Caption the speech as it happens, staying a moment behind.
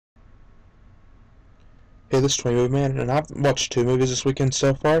Hey, this is 20 Movie Man, and I've watched 2 movies this weekend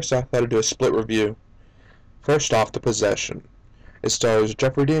so far, so I thought I'd do a split review. First off, The Possession. It stars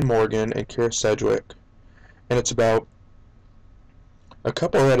Jeffrey Dean Morgan and Keira Sedgwick, and it's about a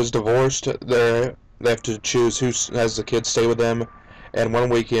couple that is divorced. They have to choose who has the kids stay with them, and one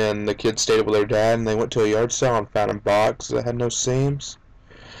weekend the kids stayed with their dad, and they went to a yard sale and found a box that had no seams.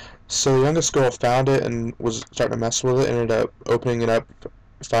 So the youngest girl found it and was starting to mess with it, and ended up opening it up,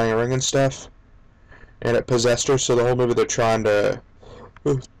 finding a ring and stuff. And it possessed her, so the whole movie they're trying to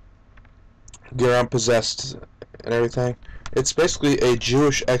get around possessed and everything. It's basically a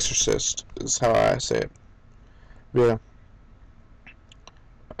Jewish exorcist, is how I say it. Yeah.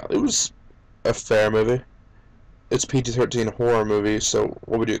 It was a fair movie. It's a PG-13 horror movie, so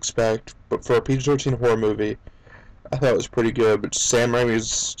what would you expect? But for a PG-13 horror movie, I thought it was pretty good, but Sam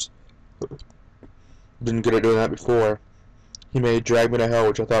Raimi's been good at doing that before. He made Drag Me to Hell,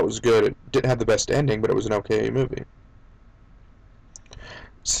 which I thought was good. It didn't have the best ending, but it was an okay movie.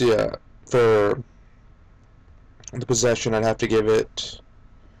 So yeah, for The Possession, I'd have to give it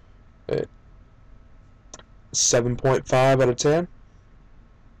a 7.5 out of 10.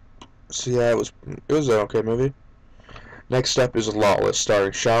 So yeah, it was an okay movie. Next up is Lawless,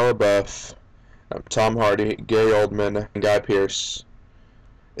 starring Shia LaBeouf, Tom Hardy, Gary Oldman, and Guy Pearce.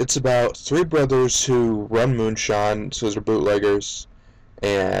 It's about 3 brothers who run moonshine, so they're bootleggers,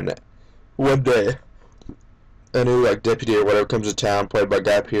 and one day a new deputy or whatever comes to town, played by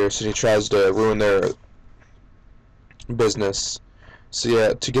Guy Pearce, and he tries to ruin their business. So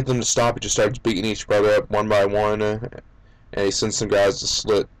yeah, to get them to stop, he just starts beating each brother up one by one, and he sends some guys to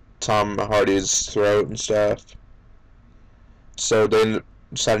slit Tom Hardy's throat and stuff. So they end up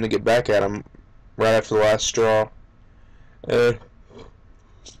deciding to get back at him right after the last straw.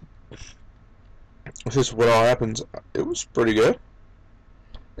 This is what all happens. It was pretty good.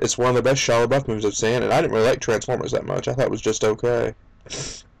 It's one of the best Shia LaBeouf movies I've seen, and I didn't really like Transformers that much. I thought it was just okay.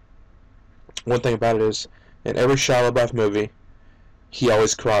 One thing about it is, in every Shia LaBeouf movie, he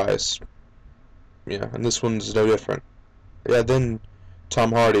always cries. Yeah, and this one's no different. Yeah, then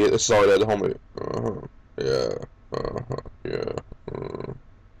Tom Hardy, this is all he did the whole movie.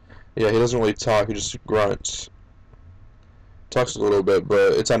 Yeah, he doesn't really talk, he just grunts. Talks a little bit,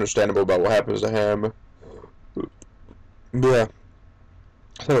 but it's understandable about what happens to him. Yeah,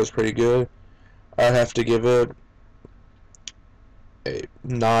 I thought it was pretty good. I'd have to give it a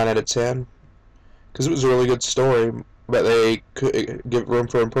 9 out of 10, because it was a really good story, but they could give room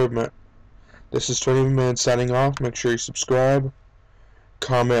for improvement. This is 20 Man signing off. Make sure you subscribe,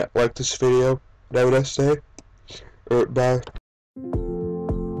 comment, like this video. Have a nice day. Bye.